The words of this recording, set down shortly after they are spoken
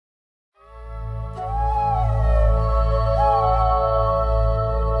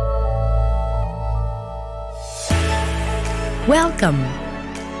Welcome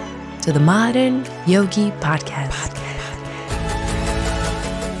to the Modern Yogi Podcast.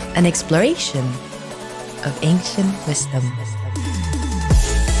 An exploration of ancient wisdom.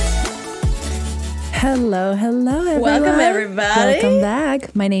 Hello, everyone. Welcome, everybody. Welcome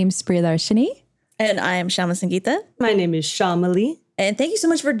back. My name's Priyadarshini. And I am Shama Sangeeta. My name is Shamali. And thank you so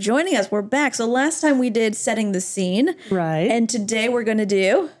much for joining us. We're back. So last time we did setting the scene. Right. And today we're going to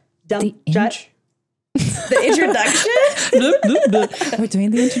do the introduction. We're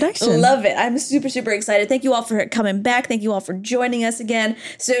doing the introduction. Love it. I'm super, super excited. Thank you all for coming back. Thank you all for joining us again.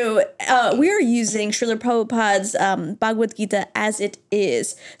 So we are using Srila Prabhupada's Bhagavad Gita as it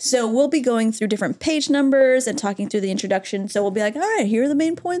is. So we'll be going through different page numbers and talking through the introduction. So we'll be like, all right, here are the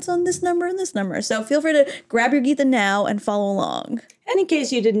main points on this number and this number. So feel free to grab your Gita now and follow along. And in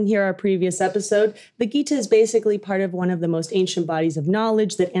case you didn't hear our previous episode, the Gita is basically part of one of the most ancient bodies of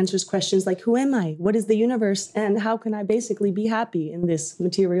knowledge that answers questions like, who am I? What is the universe? And how can I basically be happy in this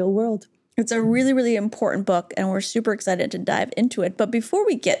material world? It's a really, really important book, and we're super excited to dive into it. But before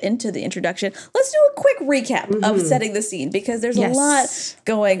we get into the introduction, let's do a quick recap of setting the scene, because there's a lot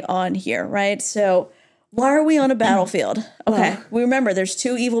going on here, right? So why are we on a battlefield? Okay, we remember there's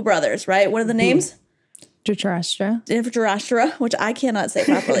two evil brothers, right? What are the names? Dhritarashtra, which I cannot say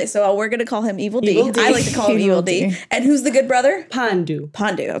properly. So we're going to call him Evil D. I like to call him Evil D. And who's the good brother? Pandu.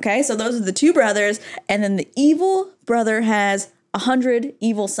 Okay, so those are the two brothers. And then the evil brother has 100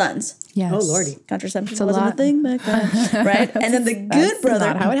 evil sons. Yes. Oh, Lordy. Contraception wasn't a thing back then, right? And then the good brother.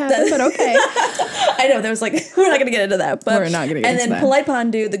 Not how it happened, but okay. I know, there was like, we're not going to get into that. But, we're not going to get into that. And then Polite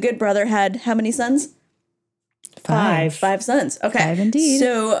Pandu, the good brother, had how many sons? Five sons. Okay. 5 indeed.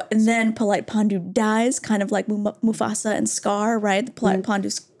 So, and then Polite Pandu dies, kind of like Mufasa and Scar, right? The Polite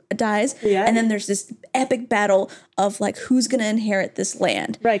Pandu dies. Yeah. And then there's this epic battle of like, who's going to inherit this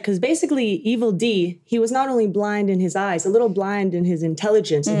land? Right, because basically Evil D, he was not only blind in his eyes, a little blind in his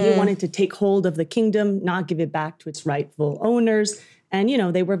intelligence, and he wanted to take hold of the kingdom, not give it back to its rightful owners. And, you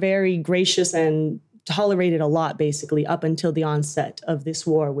know, they were very gracious and tolerated a lot, basically, up until the onset of this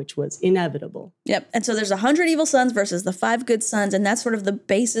war, which was inevitable. Yep. And so there's 100 evil sons versus the 5 good sons, and that's sort of the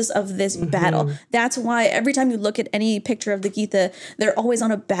basis of this battle. That's why every time you look at any picture of the Gita, they're always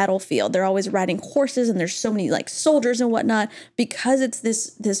on a battlefield. They're always riding horses, and there's so many like soldiers and whatnot, because it's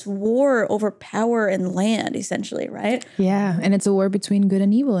this war over power and land, essentially, right? Yeah, and it's a war between good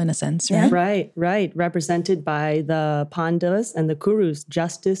and evil in a sense, right? Right. Represented by the Pandavas and the Kurus,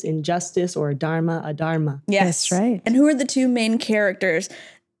 justice, injustice, or dharma, adharma. Yes. That's right. And who are the two main characters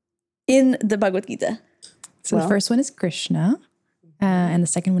in the Bhagavad Gita? So the first one is Krishna, and the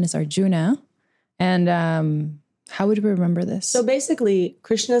second one is Arjuna. And how would we remember this? So basically,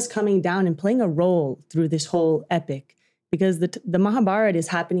 Krishna's coming down and playing a role through this whole epic, because the Mahabharata is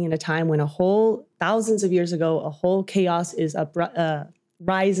happening in a time when thousands of years ago, a whole chaos is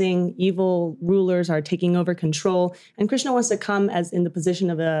rising, evil rulers are taking over control, and Krishna wants to come as in the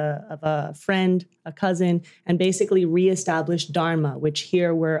position of a friend, a cousin, and basically reestablish dharma, which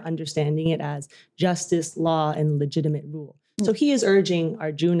here we're understanding it as justice, law, and legitimate rule. So he is urging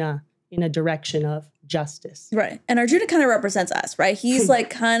Arjuna in a direction of justice. Right. And Arjuna kind of represents us, right? He's like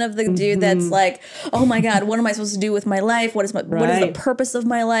kind of the dude that's like, oh my God, what am I supposed to do with my life? What is the purpose of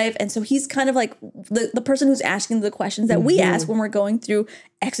my life? And so he's kind of like the person who's asking the questions that we ask when we're going through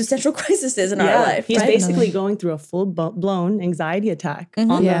existential crises in our life. He's basically going through a full-blown anxiety attack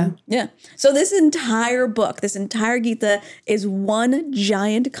on them. Yeah. So this entire book, this entire Gita is one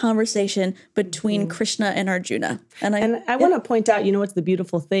giant conversation between Krishna and Arjuna. And I want to point out, you know what's the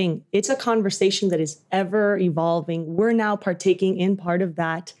beautiful thing? It's a conversation that is ever evolving. We're now partaking in part of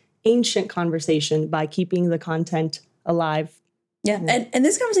that ancient conversation by keeping the content alive. Yeah. And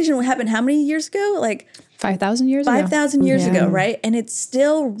this conversation happened how many years ago? Like 5,000 years ago. 5,000 years ago, right? And it's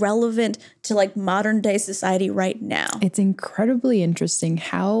still relevant to like modern day society right now. It's incredibly interesting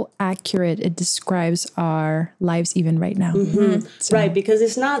how accurate it describes our lives even right now. So. Right, because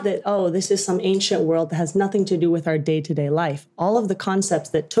it's not that, this is some ancient world that has nothing to do with our day-to-day life. All of the concepts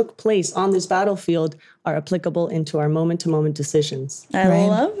that took place on this battlefield are applicable into our moment-to-moment decisions. I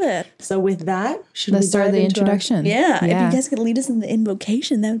love it. So with that, let's start the introduction. If you guys could lead us in the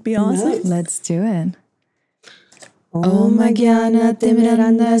invocation, that would be awesome. Nice. Let's do it. Om Jnana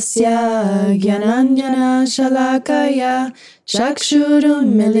Timirandasya Jnananjana Shalakaya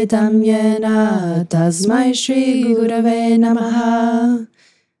Chakshurun Militam Yena Tasmai Shri Gurave Namaha.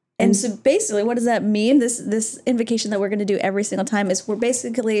 And so basically, what does that mean? This invocation that we're going to do every single time is we're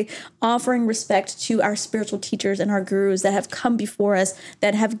basically offering respect to our spiritual teachers and our gurus that have come before us,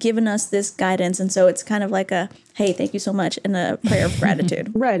 that have given us this guidance. And so it's kind of like a, hey, thank you so much, and a prayer of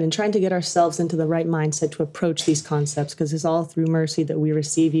gratitude. Right, and trying to get ourselves into the right mindset to approach these concepts, because it's all through mercy that we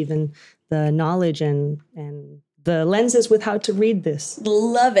receive even the knowledge and the lenses with how to read this.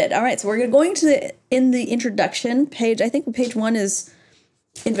 Love it. All right, so we're going to, in the introduction page, I think page 1 is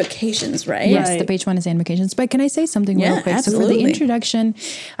invocations, right? Yes, Right. the page 1 is invocations. But can I say something Yeah, real quick? So for absolutely. the introduction,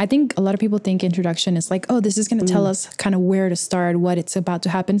 I think a lot of people think introduction is like, oh, this is going to tell us kind of where to start, what it's about to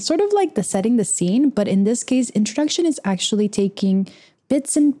happen, sort of like the setting the scene. But in this case, introduction is actually taking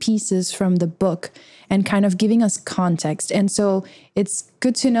bits and pieces from the book and kind of giving us context. And so it's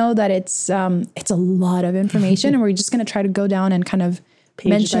good to know that it's a lot of information, and we're just going to try to go down and kind of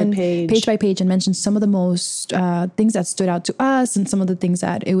page by page and mention some of the most things that stood out to us and some of the things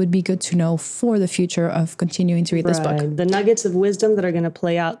that it would be good to know for the future of continuing to read this book. The nuggets of wisdom that are going to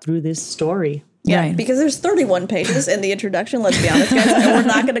play out through this story. Yeah, Right. because there's 31 pages in the introduction, let's be honest, guys. And we're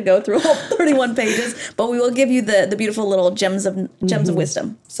not going to go through all 31 pages, but we will give you the beautiful little gems of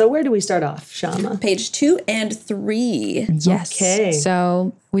wisdom. So where do we start off, Shama? Page 2 and 3. Yes. Okay.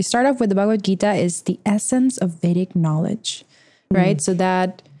 So we start off with the Bhagavad Gita is the essence of Vedic knowledge, right? So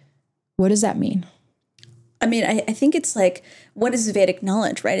that, what does that mean? I mean, I think it's like, what is Vedic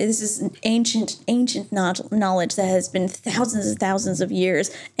knowledge, right? This is an ancient knowledge that has been thousands and thousands of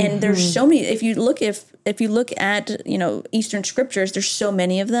years. And there's so many, if you look at, Eastern scriptures, there's so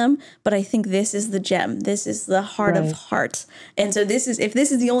many of them, but I think this is the gem. This is the heart of hearts. And so if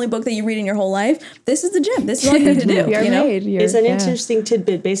this is the only book that you read in your whole life, this is the gem. This is all you need to do. You're made. It's an interesting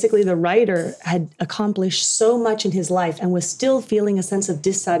tidbit. Basically, the writer had accomplished so much in his life and was still feeling a sense of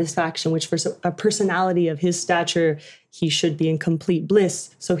dissatisfaction, which for a personality of his stature, he should be in complete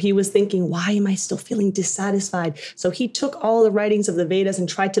bliss. So he was thinking, why am I still feeling dissatisfied? So he took all the writings of the Vedas and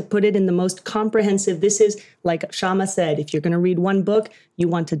tried to put it in the most comprehensive. This is, like Shama said, if you're going to read one book, you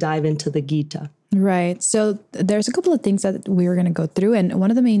want to dive into the Gita. Right. So there's a couple of things that we were going to go through. And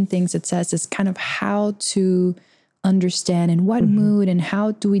one of the main things it says is kind of how to understand in what mood and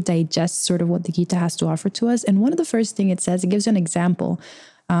how do we digest sort of what the Gita has to offer to us. And one of the first thing it says, it gives you an example.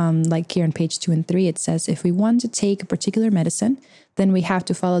 Like here on page 2 and 3, it says, if we want to take a particular medicine, then we have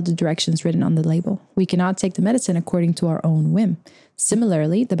to follow the directions written on the label. We cannot take the medicine according to our own whim.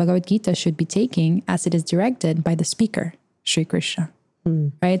 Similarly, the Bhagavad Gita should be taken as it is directed by the speaker, Sri Krishna.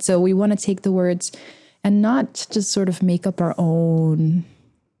 Right? So we want to take the words and not just sort of make up our own.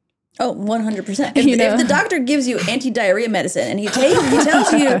 Oh, 100%. If the doctor gives you anti-diarrhea medicine and he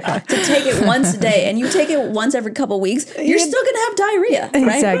tells you to take it once a day and you take it once every couple of weeks, you're still going to have diarrhea,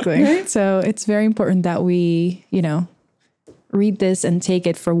 right? Exactly. Right? So it's very important that we, read this and take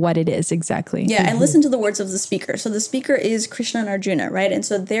it for what it is exactly. Yeah, and listen to the words of the speaker. So the speaker is Krishna and Arjuna, right? And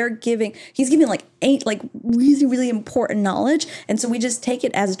so he's giving like really, really important knowledge. And so we just take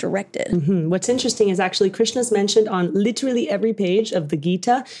it as directed. What's interesting is actually Krishna's mentioned on literally every page of the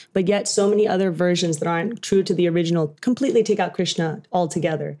Gita, but yet so many other versions that aren't true to the original completely take out Krishna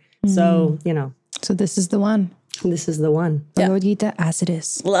altogether. So, So this is the one. this is the one. Bhagavad Gita as it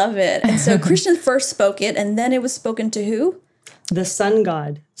is. Love it. And so Krishna first spoke it, and then it was spoken to who? The sun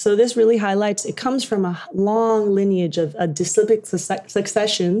god. So this really highlights, it comes from a long lineage of a disciplic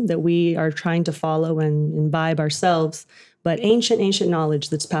succession that we are trying to follow and imbibe ourselves, but ancient knowledge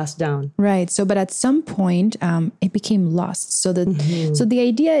that's passed down. Right. So, but at some point, it became lost. So so the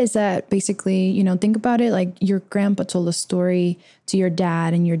idea is that basically, think about it like your grandpa told a story to your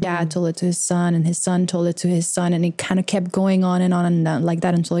dad, and your dad told it to his son, and his son told it to his son, and it kind of kept going on and on and on like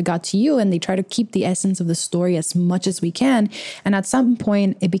that until it got to you. And they try to keep the essence of the story as much as we can. And at some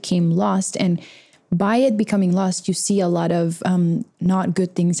point, it became lost. And by it becoming lost, you see a lot of not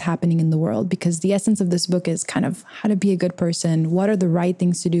good things happening in the world, because the essence of this book is kind of how to be a good person. What are the right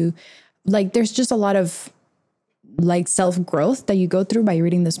things to do? Like there's just a lot of like self-growth that you go through by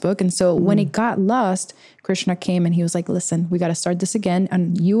reading this book. And so when it got lost, Krishna came and he was like, listen, we got to start this again.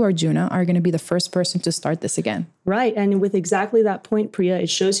 And you, Arjuna, are going to be the first person to start this again. Right. And with exactly that point, Priya, it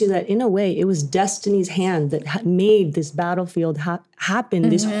shows you that in a way, it was destiny's hand that made this battlefield happen,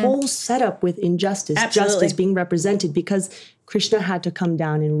 this whole setup with injustice, justice being represented, because Krishna had to come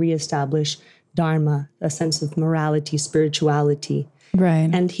down and reestablish dharma, a sense of morality, spirituality. Right.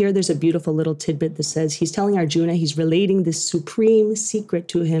 And here there's a beautiful little tidbit that says he's telling Arjuna, he's relating this supreme secret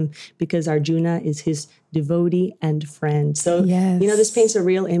to him because Arjuna is his devotee and friend. So, this paints a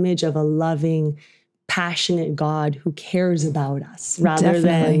real image of a loving, passionate God who cares about us rather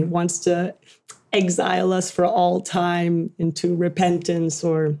than wants to exile us for all time into repentance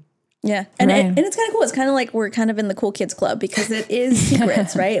or Yeah. And, Right. and it's kind of cool. It's kind of like we're kind of in the cool kids club because it is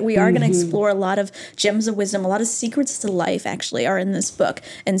secrets, right? We are going to explore a lot of gems of wisdom, a lot of secrets to life actually are in this book.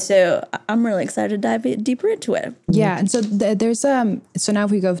 And so I'm really excited to dive deeper into it. Yeah. And so there's, so now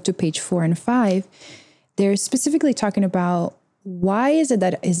if we go to page 4 and 5, they're specifically talking about why is it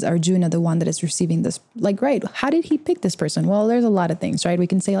that is Arjuna the one that is receiving this? Like, right, how did he pick this person? Well, there's a lot of things, right? We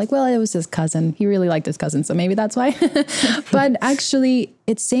can say like, well, it was his cousin. He really liked his cousin, so maybe that's why. But actually,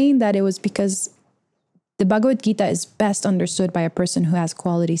 it's saying that it was because the Bhagavad Gita is best understood by a person who has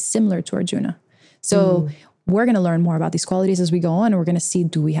qualities similar to Arjuna. So we're going to learn more about these qualities as we go on. And we're going to see,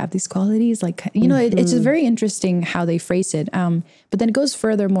 do we have these qualities? Like, you know, it's very interesting how they phrase it. But then it goes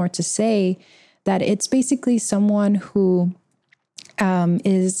furthermore to say that it's basically someone who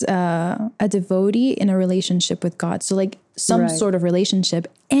is a devotee in a relationship with God. So like some sort of relationship.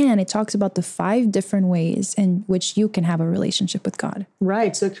 And it talks about the 5 different ways in which you can have a relationship with God.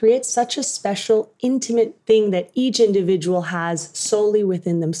 Right. So it creates such a special, intimate thing that each individual has solely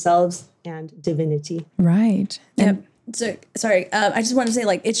within themselves and divinity. Right. Yep. So sorry, I just want to say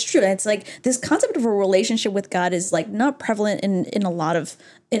like it's true. It's like this concept of a relationship with God is like not prevalent in a lot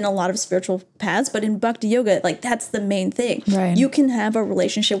of spiritual paths, but in Bhakti Yoga, like that's the main thing. Right. You can have a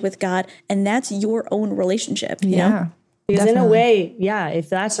relationship with God, and that's your own relationship. You know? Because in a way, if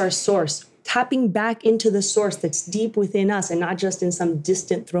that's our source, tapping back into the source that's deep within us and not just in some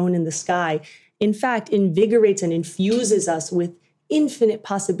distant throne in the sky, in fact, invigorates and infuses us with infinite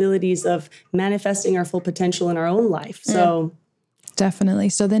possibilities of manifesting our full potential in our own life. So definitely.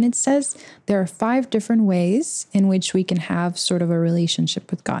 So then it says there are 5 different ways in which we can have sort of a relationship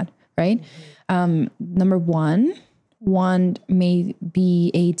with God, right? Number one may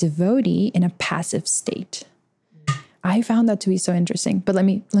be a devotee in a passive state. I found that to be so interesting, but let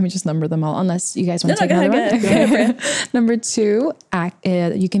me just number them all, unless you guys want to take another one. Okay. Number 2,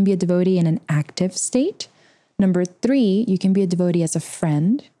 you can be a devotee in an active state. Number 3, you can be a devotee as a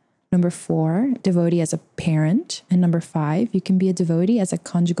friend. Number 4, devotee as a parent. And number 5, you can be a devotee as a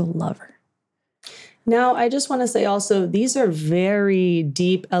conjugal lover. Now, I just want to say also, these are very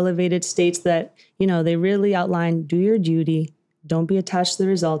deep, elevated states that, you know, they really outline, do your duty, don't be attached to the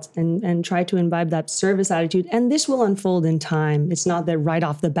results, and try to imbibe that service attitude. And this will unfold in time. It's not that right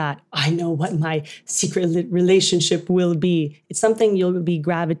off the bat, I know what my secret relationship will be. It's something you'll be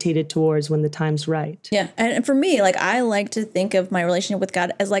gravitated towards when the time's right. Yeah. And for me, like I like to think of my relationship with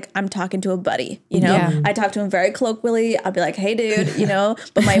God as like I'm talking to a buddy, you know? Yeah. I talk to him very colloquially. I'll be like, hey, dude, you know?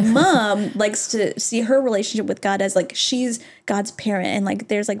 But my mom likes to see her relationship with God as like she's God's parent, and like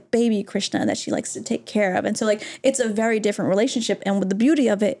there's like baby Krishna that she likes to take care of. And so like it's a very different relationship. And the beauty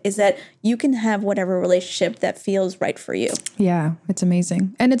of it is that you can have whatever relationship that feels right for you. Yeah, it's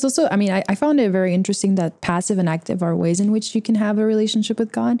amazing. And it's also, I mean, I found it very interesting that passive and active are ways in which you can have a relationship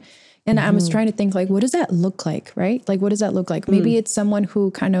with God. And I was trying to think like, what does that look like, right? Like, what does that look like? Maybe it's someone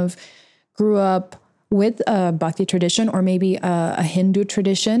who kind of grew up with a Bhakti tradition or maybe a Hindu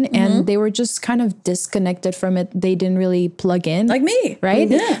tradition, and they were just kind of disconnected from it. They didn't really plug in. Like me. Right?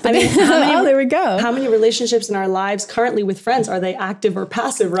 Yeah. I mean, there we go. How many relationships in our lives currently with friends, are they active or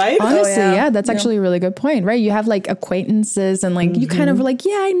passive, right? Honestly, that's actually a really good point, right? You have like acquaintances and like you kind of like,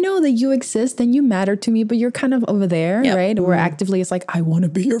 yeah, I know that you exist and you matter to me, but you're kind of over there, right? Where actively it's like, I want to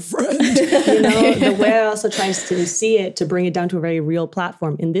be your friend. You know, the way I also try to see it, to bring it down to a very real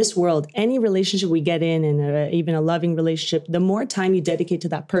platform. In this world, any relationship we get in even a loving relationship, the more time you dedicate to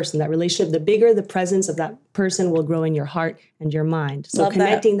that person, that relationship, the bigger the presence of that person will grow in your heart and your mind. So Love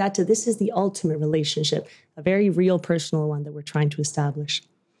connecting that to this is the ultimate relationship, a very real personal one that we're trying to establish.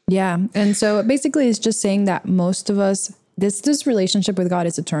 Yeah. And so basically it's just saying that most of us, this relationship with God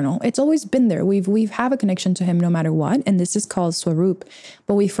is eternal. It's always been there. We've have a connection to him no matter what. And this is called Swarup,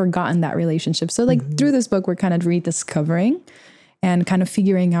 but we've forgotten that relationship. So like through this book, we're kind of rediscovering and kind of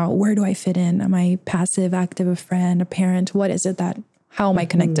figuring out, where do I fit in? Am I passive, active, a friend, a parent? What is it how am I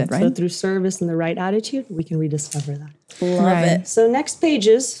connected, right? So through service and the right attitude, we can rediscover that. Love it. So next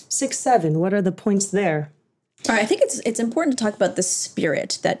pages, 6, 7, what are the points there? All right, I think it's important to talk about the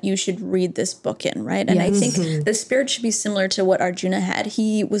spirit that you should read this book in, right? And I think the spirit should be similar to what Arjuna had.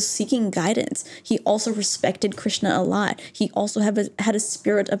 He was seeking guidance. He also respected Krishna a lot. He also had a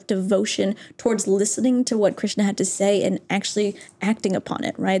spirit of devotion towards listening to what Krishna had to say and actually acting upon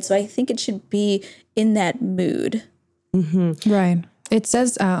it, right? So I think it should be in that mood. Right. It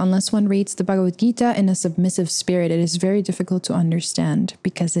says, unless one reads the Bhagavad Gita in a submissive spirit, it is very difficult to understand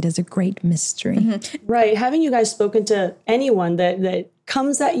because it is a great mystery. Right. Haven't you guys spoken to anyone that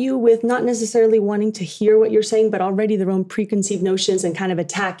comes at you with not necessarily wanting to hear what you're saying, but already their own preconceived notions and kind of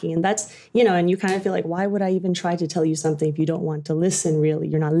attacking. And that's, and you kind of feel like, why would I even try to tell you something if you don't want to listen, really?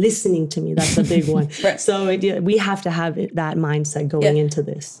 You're not listening to me. That's a big one. Right. So we have to have that mindset going into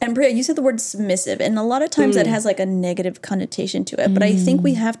this. And Priya, you said the word submissive, and a lot of times that has like a negative connotation to it. But I think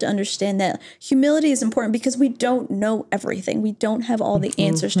we have to understand that humility is important because we don't know everything. We don't have all the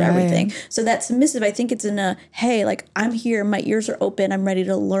answers to everything. So that submissive, I think it's in a, hey, like I'm here, my ears are open, I'm ready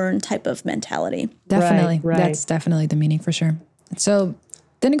to learn type of mentality. Definitely. Right. That's definitely the meaning for sure. So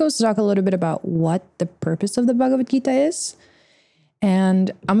then it goes to talk a little bit about what the purpose of the Bhagavad Gita is.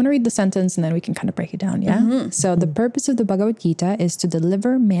 And I'm going to read the sentence and then we can kind of break it down. Yeah. So the purpose of the Bhagavad Gita is to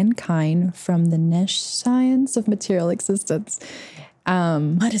deliver mankind from the niche science of material existence.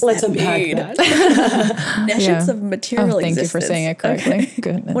 What does Let's that unpack mean? that. Nescience of material Thank existence. you for saying it correctly. Okay.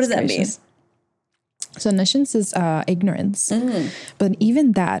 Goodness What does that gracious. So nescience is ignorance. But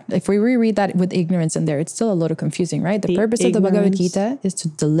even that, if we reread that with ignorance in there, it's still a little confusing, right? The purpose of the Bhagavad Gita is to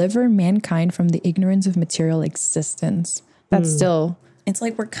deliver mankind from the ignorance of material existence. That's still... It's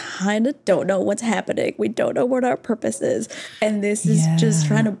like we're kind of don't know what's happening. We don't know what our purpose is. And this is just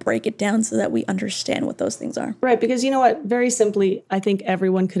trying to break it down so that we understand what those things are. Right. Because you know what? Very simply, I think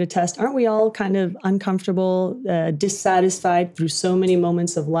everyone could attest. Aren't we all kind of uncomfortable, dissatisfied through so many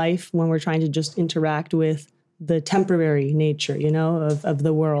moments of life when we're trying to just interact with the temporary nature, of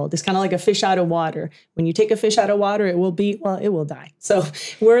the world? It's kind of like a fish out of water. When you take a fish out of water, it will die. So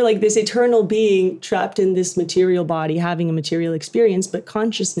we're like this eternal being trapped in this material body, having a material experience, but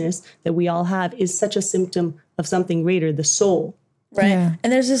consciousness that we all have is such a symptom of something greater, the soul. Right. Yeah.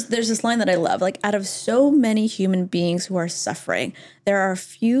 And there's this line that I love, like out of so many human beings who are suffering, there are a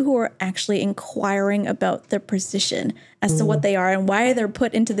few who are actually inquiring about their position as to what they are and why they're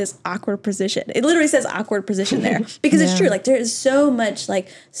put into this awkward position. It literally says awkward position there because it's true. Like there is so much like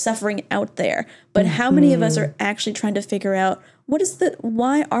suffering out there, but how many of us are actually trying to figure out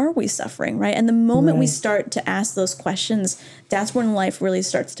why are we suffering, right? And the moment we start to ask those questions, that's when life really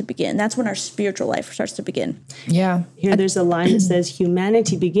starts to begin. That's when our spiritual life starts to begin. Yeah. Here there's a line that says,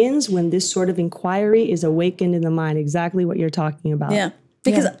 humanity begins when this sort of inquiry is awakened in the mind. Exactly what you're talking about. Yeah.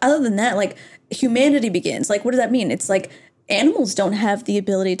 Because other than that, like humanity begins. Like, what does that mean? It's like animals don't have the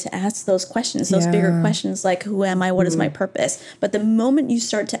ability to ask those questions, those bigger questions like, who am I? What is my purpose? But the moment you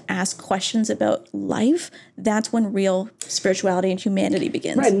start to ask questions about life, that's when real spirituality and humanity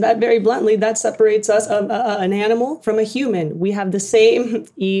begins. Right. And that very bluntly, that separates us, an animal from a human. We have the same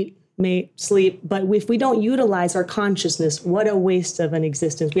eat, mate, sleep. But if we don't utilize our consciousness, what a waste of an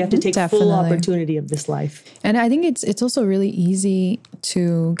existence. We have to take full opportunity of this life. And I think it's also really easy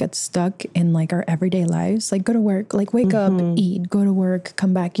to get stuck in like our everyday lives, like go to work, like wake up, eat, go to work,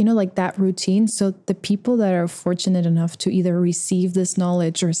 come back, like that routine. So the people that are fortunate enough to either receive this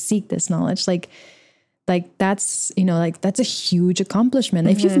knowledge or seek this knowledge, like that's, that's a huge accomplishment.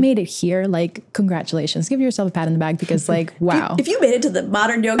 If you've made it here, like congratulations, give yourself a pat on the back because like, wow. If you made it to the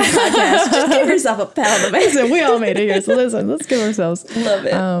Modern Yoga podcast, just give yourself a pat on the back. Listen, we all made it here. So listen, let's give ourselves. Love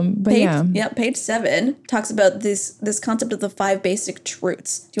it. But page 7 talks about this concept of the 5 basic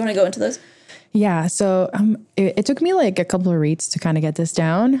truths. Do you want to go into those? Yeah. So it took me like a couple of reads to kind of get this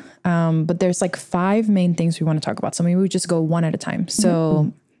down. But there's like 5 main things we want to talk about. So maybe we just go one at a time.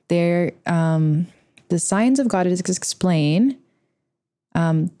 So the science of God is explained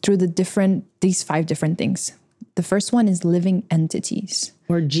through these 5 different things. The first one is living entities.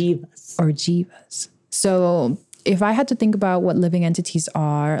 Or jivas. So if I had to think about what living entities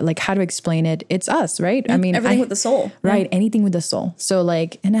are, like how to explain it, it's us, right? I mean, everything with the soul. Right. Yeah. Anything with the soul. So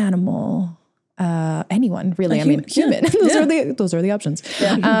like an animal, anyone really. Human. Those are the options.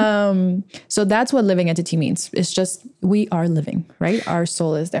 Yeah. So that's what living entity means. It's just, we are living, right? Our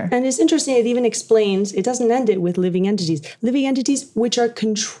soul is there. And it's interesting. It even explains, it doesn't end it with living entities which are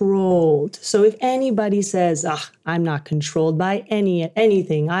controlled. So if anybody says, I'm not controlled by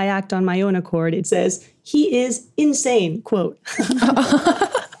anything, I act on my own accord, it says he is insane, quote.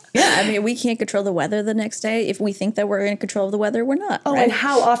 Yeah, I mean, we can't control the weather the next day. If we think that we're in control of the weather, we're not. Oh, right? And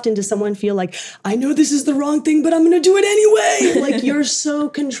how often does someone feel like, I know this is the wrong thing, but I'm going to do it anyway? Like you're so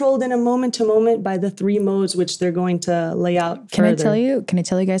controlled in a moment to moment by the 3 modes which they're going to lay out Can further. I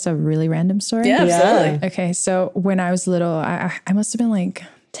tell you guys a really random story? Yeah, absolutely. Okay, so when I was little, I must have been like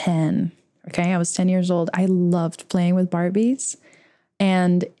 10. Okay, I was 10 years old. I loved playing with Barbies.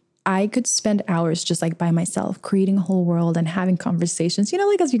 And I could spend hours just like by myself creating a whole world and having conversations,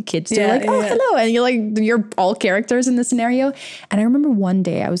 like as your kids do, hello. And you're all characters in the scenario. And I remember one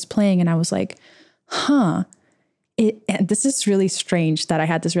day I was playing and I was like, and this is really strange that I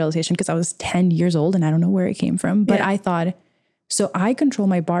had this realization because I was 10 years old and I don't know where it came from. But I thought, So I control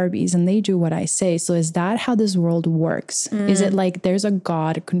my Barbies and they do what I say. So is that how this world works? Is it like there's a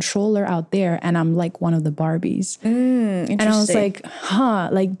God controller out there and I'm like one of the Barbies? And I was like,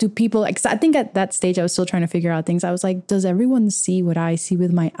 like do people, like, I think at that stage I was still trying to figure out things. I was like, does everyone see what I see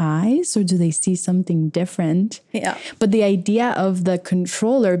with my eyes or do they see something different? Yeah. But the idea of the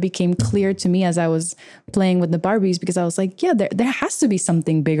controller became clear to me as I was playing with the Barbies, because I was like, yeah, there has to be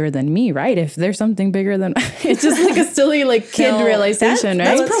something bigger than me, right? If there's something bigger than, it's just like a silly like kid realization,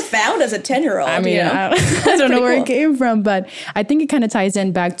 right? That's profound as a 10-year-old. I mean, I don't know where it came from, but I think it kind of ties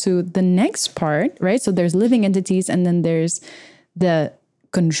in back to the next part, right? So there's living entities and then there's the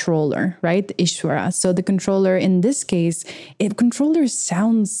controller, right? The Ishvara. So the controller in this case, controller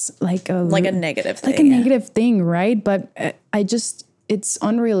sounds like a negative thing. Like a negative thing, right? But it's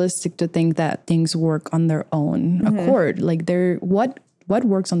unrealistic to think that things work on their own accord. Like what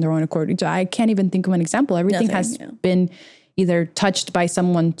works on their own accord? I can't even think of an example. Everything has been either touched by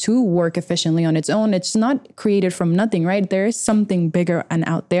someone to work efficiently on its own. It's not created from nothing, right? There is something bigger and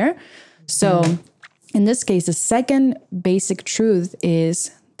out there. So in this case, the second basic truth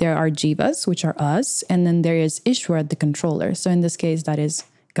is there are jivas, which are us, and then there is Ishwar, the controller. So in this case, that is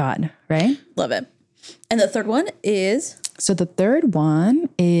God, right? Love it. And the third one is? So the third one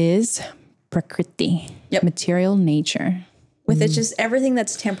is Prakriti, material nature. With it just everything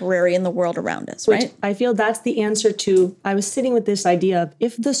that's temporary in the world around us, right? Which I feel that's the answer to, I was sitting with this idea of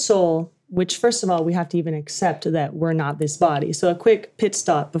if the soul, which first of all, we have to even accept that we're not this body. So a quick pit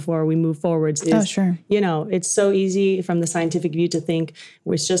stop before we move forwards is, it's so easy from the scientific view to think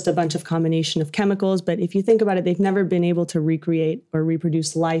it's just a bunch of combination of chemicals. But if you think about it, they've never been able to recreate or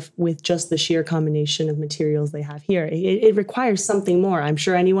reproduce life with just the sheer combination of materials they have here. It requires something more. I'm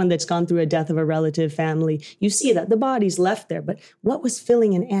sure anyone that's gone through a death of a relative, family, you see that the body's left there. But what was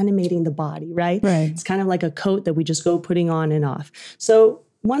filling and animating the body, right? It's kind of like a coat that we just go putting on and off. So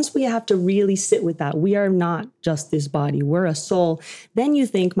once we have to really sit with that, we are not just this body, we're a soul. Then you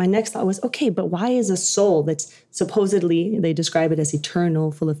think, my next thought was, okay, but why is a soul that's supposedly, they describe it as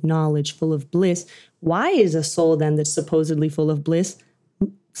eternal, full of knowledge, full of bliss. Why is a soul then that's supposedly full of bliss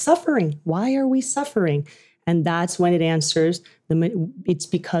suffering? Why are we suffering? And that's when it answers, it's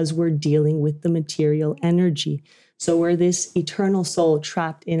because we're dealing with the material energy. So we're this eternal soul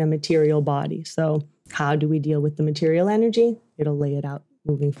trapped in a material body. So how do we deal with the material energy? It'll lay it out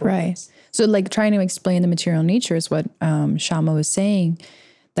moving forward. Right. So like trying to explain the material nature is what Shama was saying,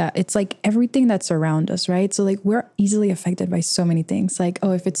 that it's like everything that's around us, right? So like we're easily affected by so many things. Like,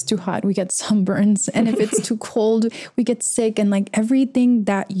 oh, if it's too hot, we get sunburns. And if it's too cold, we get sick. And like everything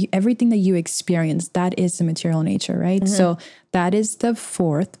that you experience, that is the material nature, right? So that is the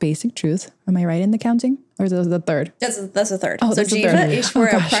fourth basic truth. Am I right in the counting? Or is it the third? That's the third. Oh, so Jiva,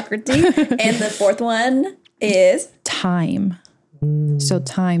 Ishvara, Prakriti. And the fourth one is? Time. So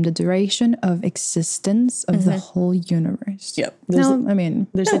time, the duration of existence of the whole universe.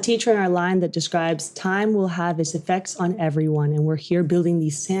 There's a teacher in our line that describes time will have its effects on everyone. And we're here building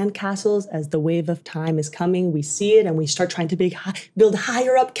these sand castles as the wave of time is coming. We see it and we start trying to build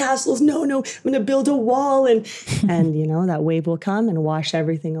higher up castles. No, I'm going to build a wall. And that wave will come and wash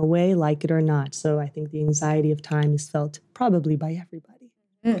everything away, like it or not. So I think the anxiety of time is felt probably by everybody.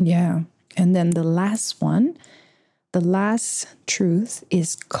 Yeah. And then the last truth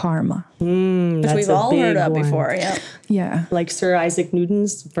is karma. Which we've all heard of before. Yeah. Like Sir Isaac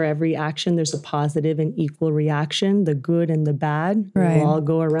Newton's, for every action, there's a positive and equal reaction, the good and the bad. Right. Will all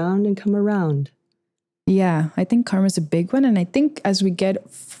go around and come around. Yeah, I think karma is a big one. And I think as we get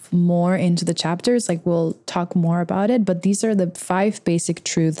more into the chapters, like we'll talk more about it. But these are the 5 basic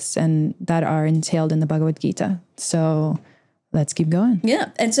truths and that are entailed in the Bhagavad Gita. So let's keep going. Yeah.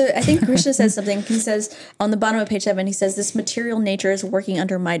 And so I think Krishna says something. He says on the bottom of page 7, he says, this material nature is working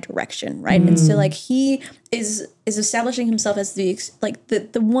under my direction, right? And so like he is establishing himself as the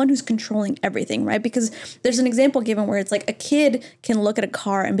one who's controlling everything, right? Because there's an example given where it's like a kid can look at a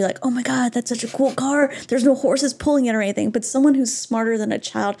car and be like, oh my God, that's such a cool car. There's no horses pulling it or anything. But someone who's smarter than a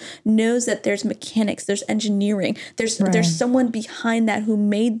child knows that there's mechanics, there's engineering, there's someone behind that who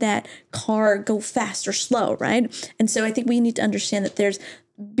made that car go fast or slow, right? And so I think we need to understand that there's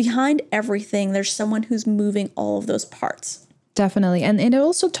behind everything, there's someone who's moving all of those parts. Definitely. And it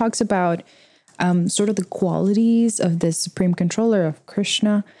also talks about sort of the qualities of this supreme controller of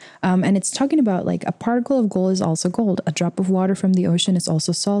Krishna. And it's talking about like a particle of gold is also gold. A drop of water from the ocean is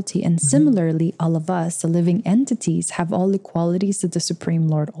also salty. And similarly, all of us, the living entities, have all the qualities that the Supreme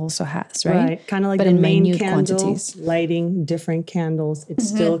Lord also has, right? Right. Kind of like but the in main candle, lighting different candles. It's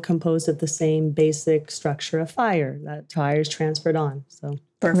still composed of the same basic structure of fire. That fire is transferred on. So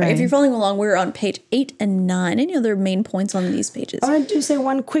Perfect. Right. If you're following along, we're on page 8 and 9. Any other main points on these pages? I want to say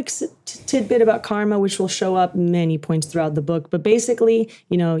one quick tidbit about karma, which will show up many points throughout the book. But basically,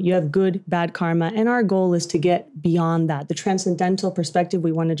 you have good, bad karma. And our goal is to get beyond that. The transcendental perspective,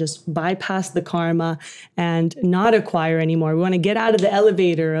 we want to just bypass the karma and not acquire anymore. We want to get out of the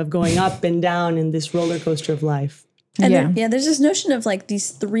elevator of going up and down in this roller coaster of life. And there's this notion of like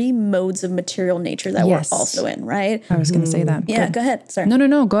these 3 modes of material nature that we're also in, right? I was going to say that. Yeah, go ahead. Sorry.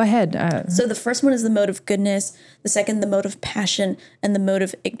 No, go ahead. So the first one is the mode of goodness, the second, the mode of passion, and the mode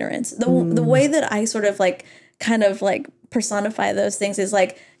of ignorance. The way that I sort of kind of personify those things is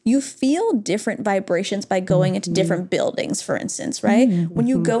like, you feel different vibrations by going into different buildings, for instance, right? When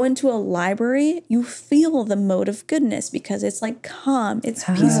you go into a library, you feel the mode of goodness because it's like calm, it's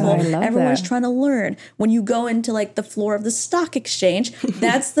peaceful. Everyone's trying to learn. When you go into the floor of the stock exchange,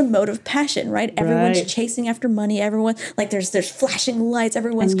 that's the mode of passion, right? Everyone's chasing after money. Everyone, there's flashing lights.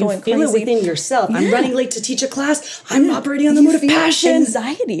 Everyone's going crazy. You feel it within yourself. I'm running late to teach a class. I'm operating on the mode of passion.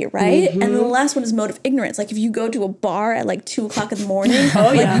 Anxiety, right? And then the last one is mode of ignorance. Like if you go to a bar at 2:00 in the morning,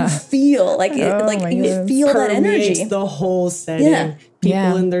 you feel you feel that energy. The whole setting.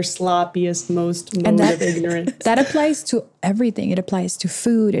 People in their sloppiest, most mode of ignorance. That applies to everything. It applies to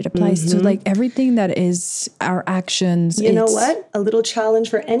food. It applies to everything that is our actions. You know what? A little challenge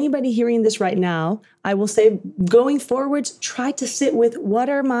for anybody hearing this right now. I will say, going forwards, try to sit with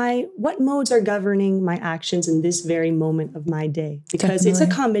what modes are governing my actions in this very moment of my day. Because it's a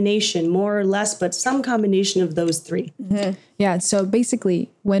combination, more or less, but some combination of those 3. Yeah. So basically,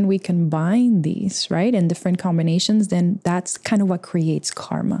 when we combine these, right, in different combinations, then that's kind of what creates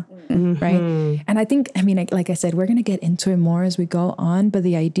karma, right? And I think, like I said, we're going to get into it more as we go on. But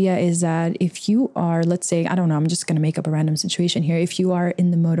the idea is that if you are, let's say, I don't know, I'm just going to make up a random situation here. If you are in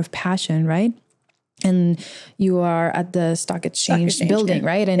the mode of passion, right? And you are at the stock exchange building,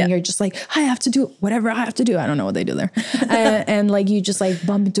 right? And you're just like, I have to do whatever I have to do. I don't know what they do there. and you just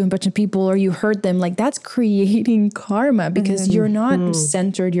bump into a bunch of people or you hurt them. That's creating karma because you're not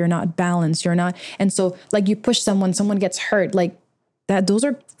centered. You're not balanced. You're not. And so you push someone gets hurt. Those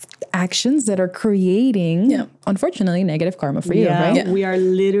are actions that are creating, unfortunately, negative karma for you, right? Yeah. We are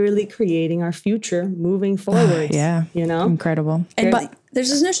literally creating our future moving forward. Incredible. And there's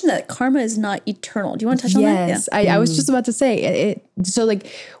this notion that karma is not eternal. Do you want to touch on that? Yes, I was just about to say it. So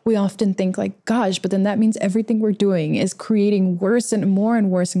we often think gosh, but then that means everything we're doing is creating worse and more and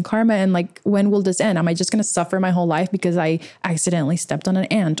worse in karma. And when will this end? Am I just going to suffer my whole life because I accidentally stepped on an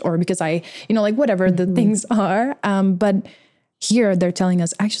ant or because I, whatever the things are. But here they're telling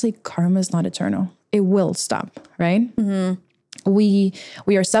us actually karma is not eternal. It will stop, right? We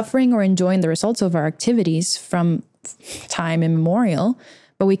are suffering or enjoying the results of our activities from time immemorial,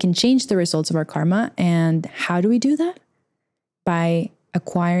 but we can change the results of our karma. And how do we do that? By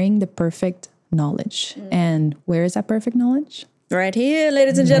acquiring the perfect knowledge. And where is that perfect knowledge? Right here,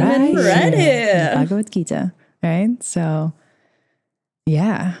 ladies and gentlemen, right here. Bhagavad Gita, right? So,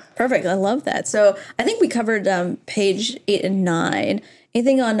 yeah. Perfect. I love that. So I think we covered page 8 and 9.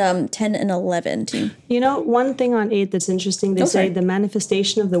 Anything on 10 and 11, team? One thing on 8 that's interesting, they say the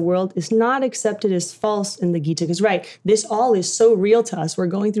manifestation of the world is not accepted as false in the Gita. Because, this all is so real to us. We're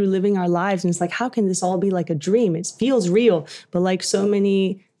going through living our lives. And it's how can this all be like a dream? It feels real. But so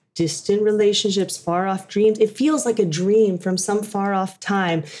many distant relationships, far off dreams, it feels like a dream from some far off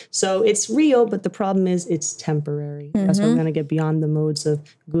time. So it's real, but the problem is it's temporary. That's why we're going to get beyond the modes of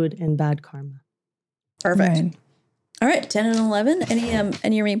good and bad karma. Perfect. Right. All right, 10 and 11.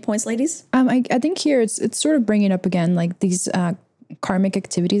 Any main points, ladies? I think here it's sort of bringing up again these karmic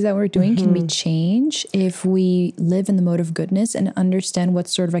activities that we're doing can be changed if we live in the mode of goodness and understand what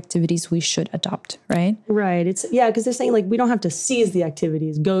sort of activities we should adopt, right? Right. It's because they're saying we don't have to seize the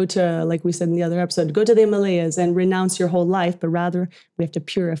activities, go to, like we said in the other episode, go to the Himalayas and renounce your whole life, but rather we have to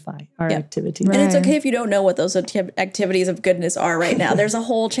purify our activities. Right. And it's okay if you don't know what those activities of goodness are right now. There's a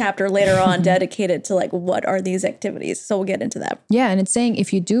whole chapter later on dedicated to what are these activities. So we'll get into that. Yeah. And it's saying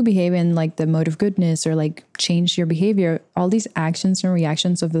if you do behave in the mode of goodness or change your behavior, all these actions and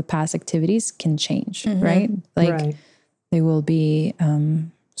reactions of the past activities can change, right? They will be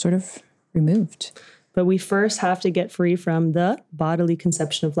sort of removed. But we first have to get free from the bodily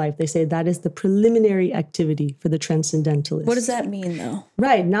conception of life. They say that is the preliminary activity for the transcendentalist. What does that mean, though?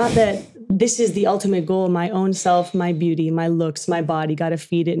 Right. Not that this is the ultimate goal, my own self, my beauty, my looks, my body, got to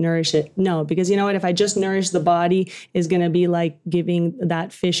feed it, nourish it. No, because you know what? If I just nourish the body, is going to be like giving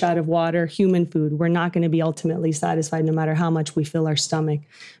that fish out of water human food. We're not going to be ultimately satisfied no matter how much we fill our stomach.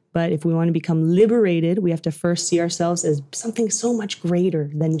 But if we want to become liberated, we have to first see ourselves as something so much greater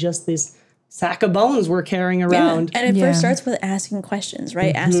than just this sack of bones we're carrying around. And it first starts with asking questions,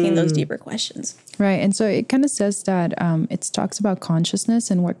 right? Asking those deeper questions. Right. And so it kind of says that it talks about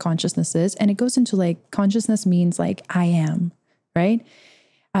consciousness and what consciousness is. And it goes into like consciousness means like I am, right?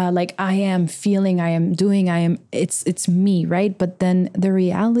 Like I am feeling, I am doing, it's me, right? But then the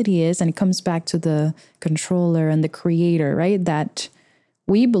reality is, and it comes back to the controller and the creator, right? That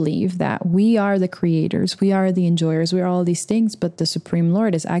we believe that we are the creators, we are the enjoyers, we are all these things, but the Supreme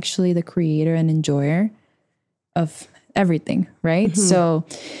Lord is actually the creator and enjoyer of everything, right? So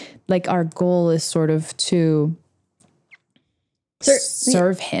like our goal is sort of to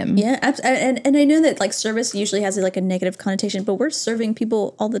serve him. Yeah. And I know that like service usually has like a negative connotation, but we're serving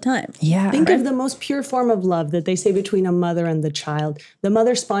people all the time. Yeah. Think of the most pure form of love that they say between a mother and the child. The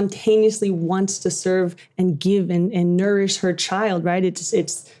mother spontaneously wants to serve and give and nourish her child, right?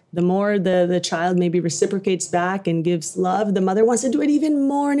 It's the more the child maybe reciprocates back and gives love, the mother wants to do it even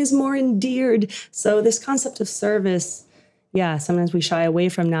more and is more endeared. So this concept of service, yeah, sometimes we shy away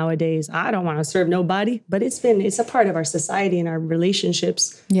from nowadays. I don't want to serve nobody, but it's a part of our society and our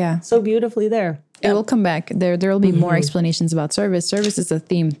relationships. Yeah. So beautifully there. It will come back. There will be more explanations about service. Service is a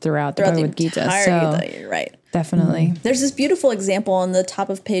theme throughout the Bhagavad Gita. So You're right. definitely. There's this beautiful example on the top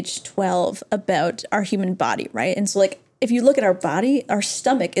of page 12 about our human body, right? And so like, if you look at our body, our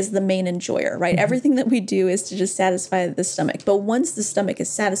stomach is the main enjoyer, right? Everything that we do is to just satisfy the stomach. But once the stomach is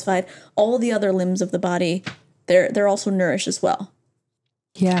satisfied, all the other limbs of the body, they're also nourished as well.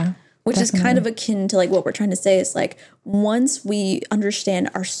 Yeah. Which is kind of akin to like what we're trying to say is like, once we understand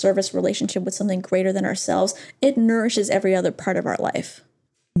our service relationship with something greater than ourselves, it nourishes every other part of our life.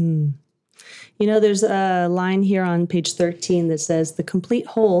 You know, there's a line here on page 13 that says, the complete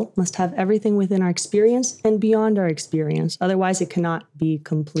whole must have everything within our experience and beyond our experience. Otherwise, it cannot be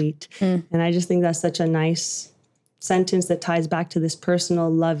complete. And I just think that's such a nice sentence that ties back to this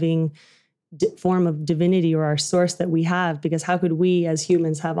personal, loving form of divinity or our source that we have, because how could we as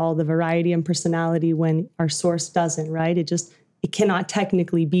humans have all the variety and personality when our source doesn't, right? It cannot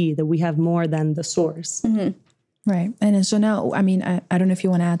technically be that we have more than the source. Right. And so now, I mean, I don't know if you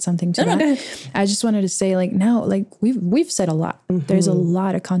want to add something to that. go ahead. I just wanted to say like now, like we've said a lot. There's a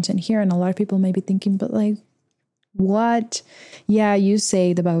lot of content here and a lot of people may be thinking, but like, what? Yeah, you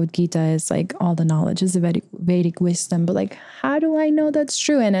say the Bhagavad Gita is like all the knowledge is the Vedic wisdom, but like, how do I know that's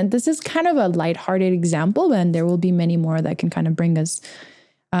true? And this is kind of a lighthearted example, and there will be many more that can kind of bring us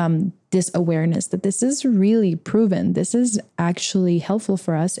this awareness that this is really proven. This is actually helpful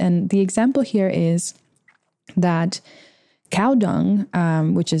for us. And the example here is that cow dung,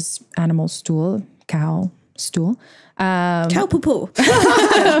 which is animal stool, cow stool, Cow poo-poo.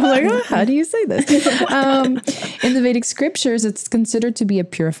 I'm like, oh, how do you say this? In the Vedic scriptures, it's considered to be a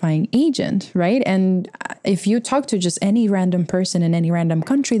purifying agent, right? And if you talk to just any random person in any random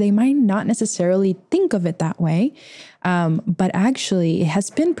country, they might not necessarily think of it that way. But actually, it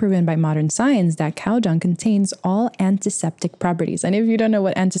has been proven by modern science that cow dung contains all antiseptic properties. And if you don't know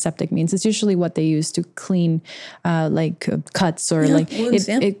what antiseptic means, it's usually what they use to clean cuts or wounds,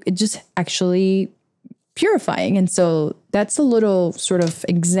 it just actually purifying. And so that's a little sort of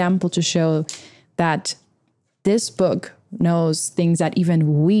example to show that this book knows things that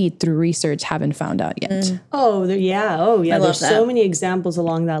even we through research haven't found out yet. Oh, yeah. There's that. so many examples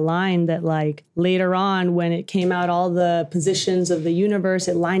along that line that like later on when it came out, all the positions of the universe,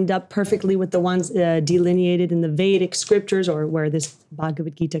 it lined up perfectly with the ones delineated in the Vedic scriptures or where this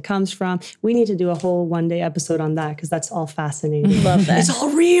Bhagavad Gita comes from. We need to do a whole one-day episode on that because that's all fascinating. Love that. It's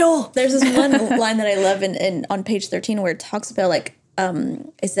all real. There's this one line that I love in on page 13 where it talks about like,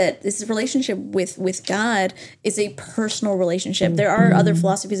 is that this relationship with God is a personal relationship. There are other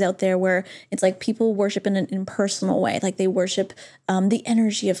philosophies out there where it's like people worship in an impersonal way, like they worship the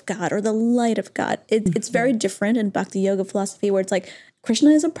energy of God or the light of God. It's very different in Bhakti Yoga philosophy where it's like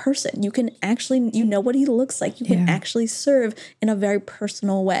Krishna is a person. You can actually, you know what he looks like. You can actually serve in a very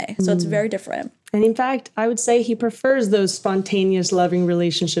personal way. So it's very different. And in fact, I would say he prefers those spontaneous, loving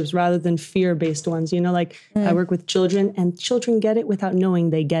relationships rather than fear-based ones. You know, like I work with children and children get it without knowing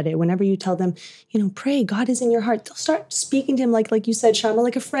they get it. Whenever you tell them, you know, pray, God is in your heart, they'll start speaking to him like you said, Shama,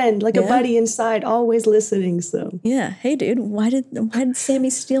 like a friend, like a buddy inside, always listening. So yeah. Hey, dude, why did Sammy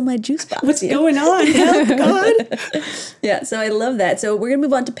steal my juice box? what's going on? Help, God. Yeah, so I love that. So we're going to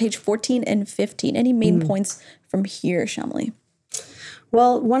move on to page 14 and 15. Any main points from here, Shamali?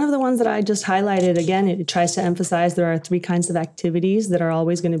 Well, one of the ones that I just highlighted, again, it tries to emphasize there are 3 kinds of activities that are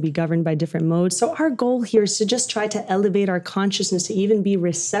always going to be governed by different modes. So our goal here is to just try to elevate our consciousness to even be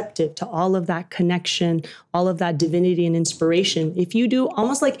receptive to all of that connection, all of that divinity and inspiration. If you do,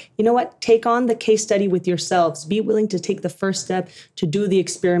 almost like, you know what, take on the case study with yourselves. Be willing to take the first step to do the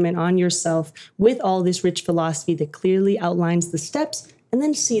experiment on yourself with all this rich philosophy that clearly outlines the steps, and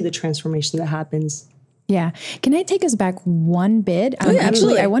then see the transformation that happens. Yeah. Can I take us back one bit? yeah, Actually,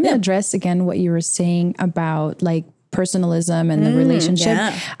 absolutely. I want to Yeah. address again what you were saying about like personalism and the relationship.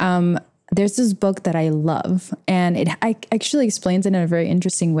 yeah. There's this book that I love, and it actually explains it in a very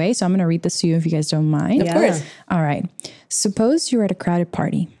interesting way. So I'm going to read this to you if you guys don't mind. Of course. All right. Suppose you're at a crowded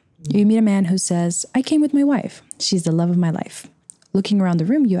party. You meet a man who says, I came with my wife. She's the love of my life. Looking around the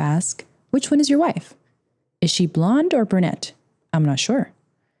room, you ask, which one is your wife? Is she blonde or brunette? I'm not sure.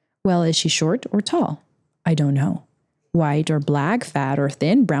 Well, is she short or tall? I don't know. White or black, fat or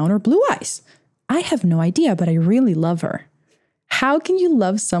thin, brown or blue eyes? I have no idea, but I really love her. How can you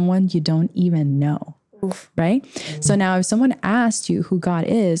love someone you don't even know? Oof. Right? So now if someone asked you who God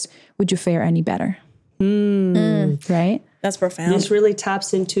is, would you fare any better? Right? That's profound. This really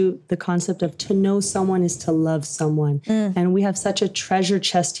taps into the concept of to know someone is to love someone. And we have such a treasure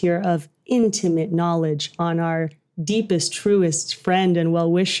chest here of intimate knowledge on our deepest, truest friend and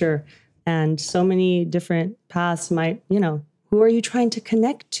well-wisher. And so many different paths might, who are you trying to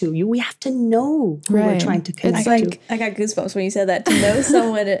connect to? We have to know who we're trying to connect to. I got goosebumps when you said that. To know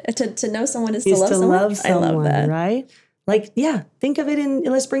someone, to know someone is to love someone. Love someone. I love that. Right? Like, yeah, think of it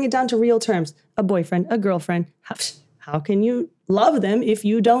let's bring it down to real terms. A boyfriend, a girlfriend. How can you love them if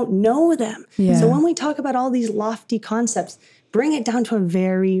you don't know them? Yeah. So when we talk about all these lofty concepts, bring it down to a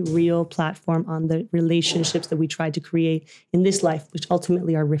very real platform on the relationships that we try to create in this life, which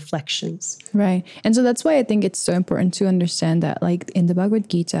ultimately are reflections. Right. And so that's why I think it's so important to understand that, like in the Bhagavad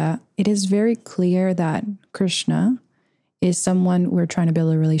Gita, it is very clear that Krishna is someone we're trying to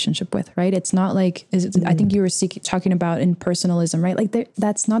build a relationship with, right? It's not like, I think you were talking about impersonalism, right? Like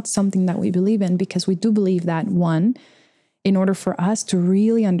that's not something that we believe in, because we do believe that, one, in order for us to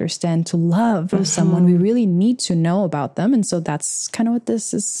really understand, to love someone, we really need to know about them. And so that's kind of what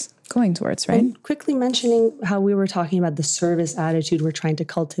this is going towards, right? And quickly mentioning how we were talking about the service attitude we're trying to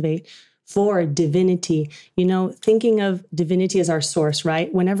cultivate for divinity, thinking of divinity as our source,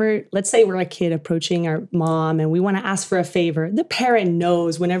 right? Whenever, let's say we're a kid approaching our mom and we want to ask for a favor, the parent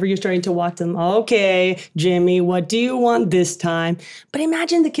knows whenever you're starting to walk to them, okay, Jimmy, what do you want this time? But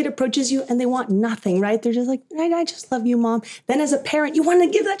imagine the kid approaches you and they want nothing, right? They're just like, I just love you, mom. Then as a parent, you want to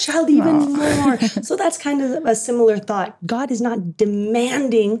give that child even more. So that's kind of a similar thought. God is not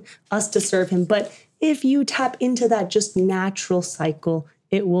demanding us to serve him, but if you tap into that just natural cycle,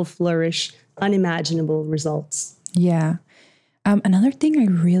 it will flourish unimaginable results. Yeah. Another thing I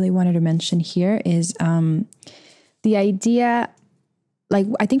really wanted to mention here is the idea, like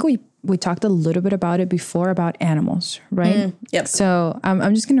I think we talked a little bit about it before about animals, right? Yep. So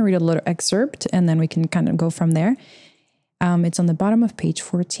I'm just going to read a little excerpt and then we can kind of go from there. It's on the bottom of page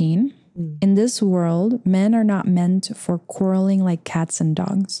 14. In this world, men are not meant for quarreling like cats and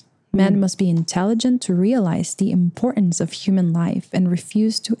dogs. Men must be intelligent to realize the importance of human life and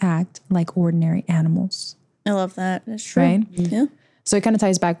refuse to act like ordinary animals. I love that. That's true. Right? Yeah. So it kind of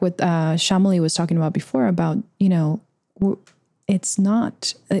ties back with Shamali was talking about before about, it's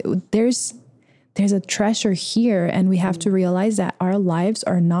not, there's a treasure here, and we have to realize that our lives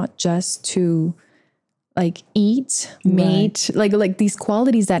are not just to like eat, mate, like these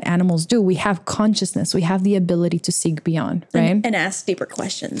qualities that animals do. We have consciousness. We have the ability to seek beyond, right? And ask deeper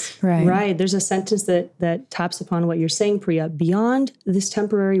questions. Right. Right. There's a sentence that taps upon what you're saying, Priya. Beyond this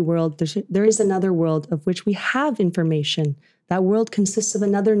temporary world, there is another world of which we have information. That world consists of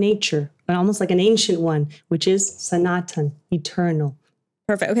another nature, almost like an ancient one, which is Sanatan, eternal.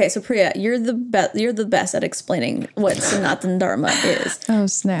 Perfect. Okay, so Priya, you're the best. You're the best at explaining what Sanatan Dharma is. Oh,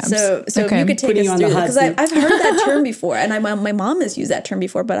 snaps. So Okay. if you could take Putting us you on through the that, hot because seat. I've heard that term before, and my mom has used that term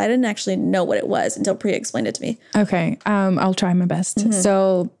before, but I didn't actually know what it was until Priya explained it to me. Okay. I'll try my best.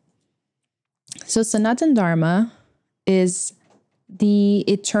 So Sanatan Dharma is the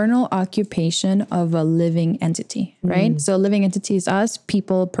eternal occupation of a living entity, right? So a living entity is us,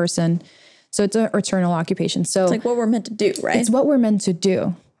 people, person. So it's an eternal occupation. So It's like what we're meant to do, right? it's what we're meant to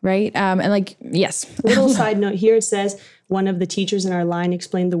do, right? And like, yes. Little side note here, it says one of the teachers in our line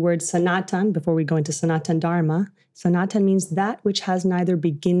explained the word Sanatan before we go into Sanatan Dharma. Sanatan means that which has neither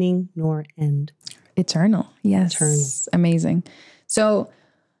beginning nor end. Eternal. Yes. Eternal. Amazing. So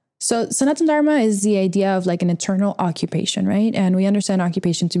Sanatan Dharma is the idea of like an eternal occupation, right? And we understand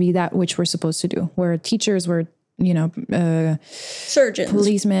occupation to be that which we're supposed to do. We're teachers, we're Surgeons,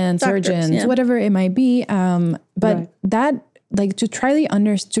 policemen, doctors, surgeons, whatever it might be. But that, like, to truly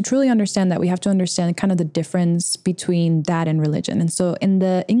understand that, we have to understand kind of the difference between that and religion. And so in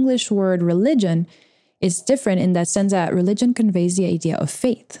the English word religion, it's different in that sense that religion conveys the idea of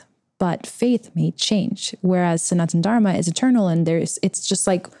faith, but faith may change. Whereas Sanatana Dharma is eternal, and it's just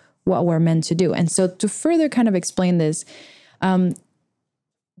like what we're meant to do. And so to further kind of explain this,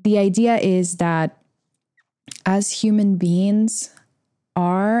 the idea is that as human beings,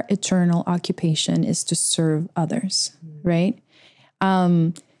 our eternal occupation is to serve others, right?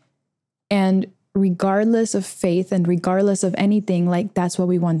 And regardless of faith and regardless of anything, like, that's what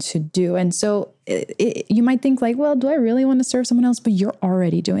we want to do. And so you might think like, well, do I really want to serve someone else? But you're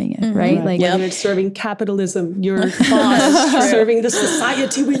already doing it, right? Like, whether it's serving capitalism, your boss, serving the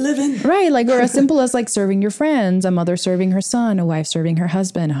society we live in. Right. Like, or as simple as like serving your friends, a mother serving her son, a wife serving her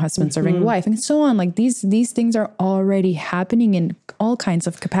husband, a husband serving a wife, and so on. Like, these things are already happening in all kinds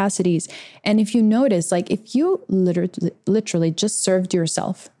of capacities. And if you notice, like, if you literally just served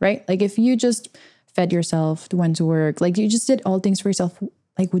yourself, right? Like, if you just fed yourself, went to work, like, you just did all things for yourself,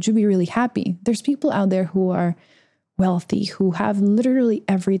 like, would you be really happy? There's people out there who are wealthy, who have literally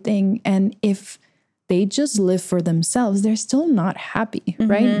everything. And if they just live for themselves, they're still not happy,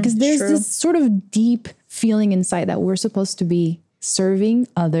 right? Because there's this sort of deep feeling inside that we're supposed to be serving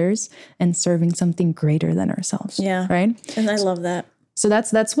others and serving something greater than ourselves. Yeah. Right. And I love that. So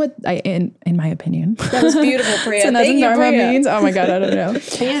that's what in my opinion. That was beautiful, Priya. Thank you, Dharma means. Oh my God, I don't know.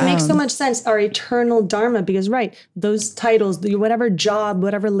 Yeah, it makes so much sense. Our eternal Dharma, because those titles, whatever job,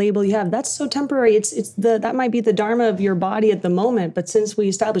 whatever label you have, that's so temporary. That might be the Dharma of your body at the moment, but since we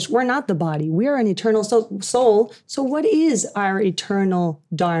established we're not the body, we're an eternal soul. So what is our eternal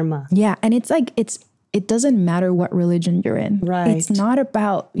Dharma? Yeah, and it's like it doesn't matter what religion you're in. Right. It's not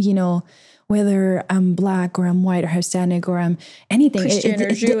about whether I'm Black or I'm white or Hispanic or I'm anything. Christian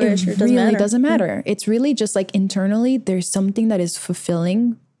or Jewish, it really doesn't matter. It's really just like internally, there's something that is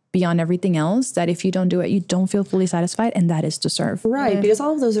fulfilling beyond everything else that if you don't do it, you don't feel fully satisfied, and that is to serve. Right, because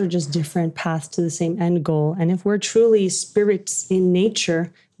all of those are just different paths to the same end goal. And if we're truly spirits in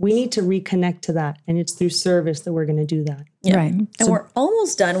nature, we need to reconnect to that. And it's through service that we're going to do that. Yeah. Right. And we're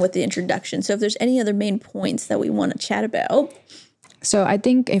almost done with the introduction. So if there's any other main points that we want to chat about. So I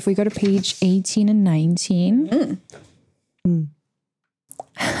think if we go to page 18 and 19,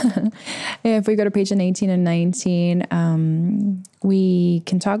 if we go to page 18 and 19, we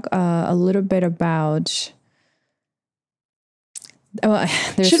can talk a little bit about.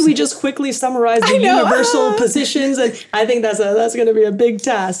 Should we just quickly summarize the universal positions? And I think that's going to be a big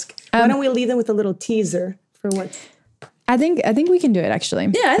task. Why don't we leave them with a little teaser for what? I think we can do it actually.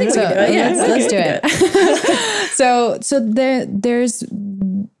 Yeah, I think we can do it. Yeah, let's do it. So there's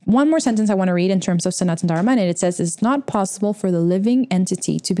one more sentence I want to read in terms of Sanatana Dharma, and it says, "It's not possible for the living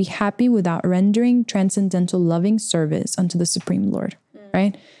entity to be happy without rendering transcendental loving service unto the Supreme Lord."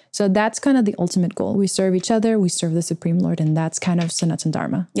 Right? So that's kind of the ultimate goal. We serve each other, we serve the Supreme Lord, and that's kind of Sanatana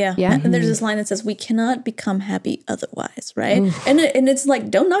Dharma. Yeah. And there's this line that says, we cannot become happy otherwise, right? And it's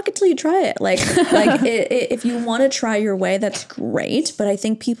like, don't knock it till you try it. Like if you want to try your way, that's great. But I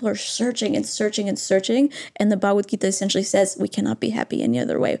think people are searching and searching and searching. And the Bhagavad Gita essentially says we cannot be happy any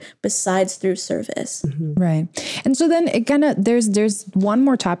other way besides through service. Right. And so then it kind of, there's one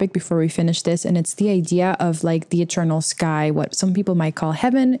more topic before we finish this, and it's the idea of like the eternal sky, what some people might call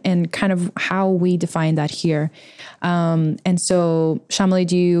heaven, and kind of how we define that here. And so, Shamali,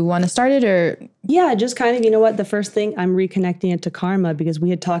 do you want to start it or? Yeah, just kind of, you know what, the first thing, I'm reconnecting it to karma, because we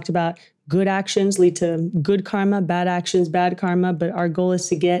had talked about good actions lead to good karma, bad actions, bad karma. But our goal is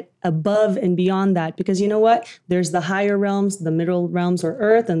to get above and beyond that, because you know what? There's the higher realms, the middle realms or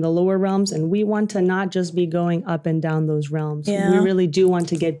earth, and the lower realms. And we want to not just be going up and down those realms. Yeah. We really do want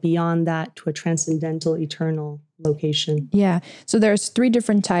to get beyond that to a transcendental, eternal location. Yeah. So there's 3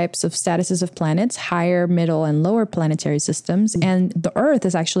 different types of statuses of planets: higher, middle, and lower planetary systems. And the Earth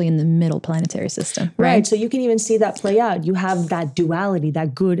is actually in the middle planetary system. Right. So you can even see that play out. You have that duality,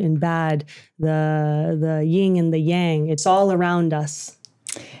 that good and bad, the yin and the yang. It's all around us.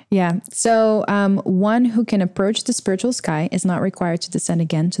 Yeah. So one who can approach the spiritual sky is not required to descend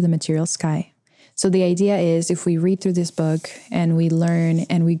again to the material sky. So the idea is, if we read through this book and we learn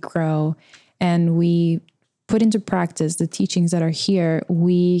and we grow and we put into practice the teachings that are here,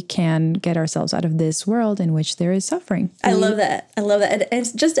 we can get ourselves out of this world in which there is suffering. I love that. I love that.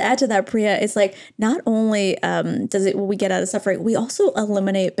 And just to add to that, Priya, it's like not only will we get out of suffering, we also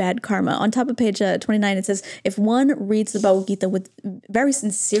eliminate bad karma. On top of page 29, it says, if one reads the Bhagavad Gita with very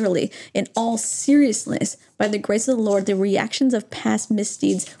sincerely, in all seriousness, by the grace of the Lord, the reactions of past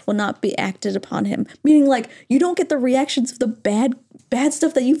misdeeds will not be acted upon him. Meaning, like, you don't get the reactions of the bad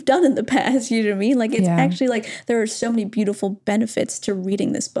stuff that you've done in the past. You know what I mean? Like, it's actually like there are so many beautiful benefits to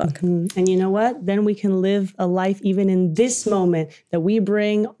reading this book. Mm-hmm. And you know what? Then we can live a life even in this moment that we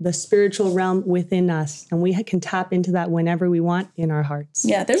bring the spiritual realm within us, and we can tap into that whenever we want in our hearts.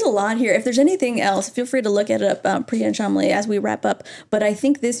 Yeah, there's a lot here. If there's anything else, feel free to look at it up, Priya and Shamli, as we wrap up. But I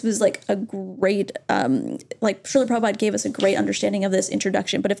think this was like a great, like Srila Prabhupada gave us a great understanding of this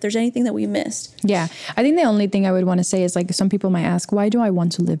introduction. But if there's anything that we missed. Yeah, I think the only thing I would want to say is, like, some people might ask, why do I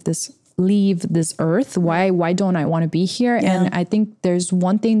want to leave this earth? Why don't I want to be here? Yeah. And I think there's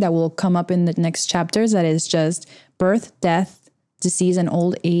one thing that will come up in the next chapters that is just birth, death, disease, and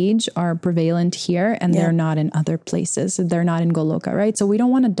old age are prevalent here, and they're not in other places. They're not in Goloka, right? So we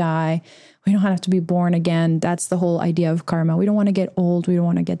don't want to die. We don't have to be born again. That's the whole idea of karma. We don't want to get old. We don't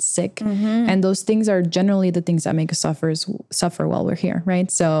want to get sick. And those things are generally the things that make us suffer while we're here, right?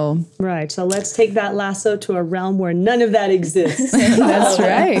 So So let's take that lasso to a realm where none of that exists. that's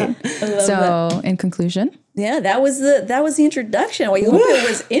right. So in conclusion, Yeah, that was the introduction. We hope it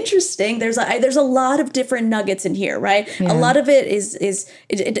was interesting. There's a lot of different nuggets in here, right? A lot of it is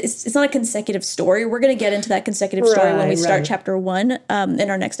it's not a consecutive story. We're going to get into that consecutive story when we start chapter 1 in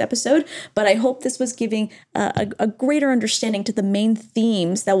our next episode. But I hope this was giving a greater understanding to the main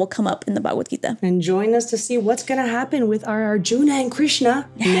themes that will come up in the Bhagavad Gita. And join us to see what's going to happen with our Arjuna and Krishna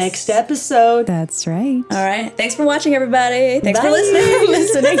next episode. that's right. All right. Thanks for watching, everybody. Thanks for Bye.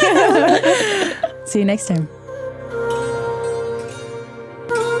 listening. See you next time.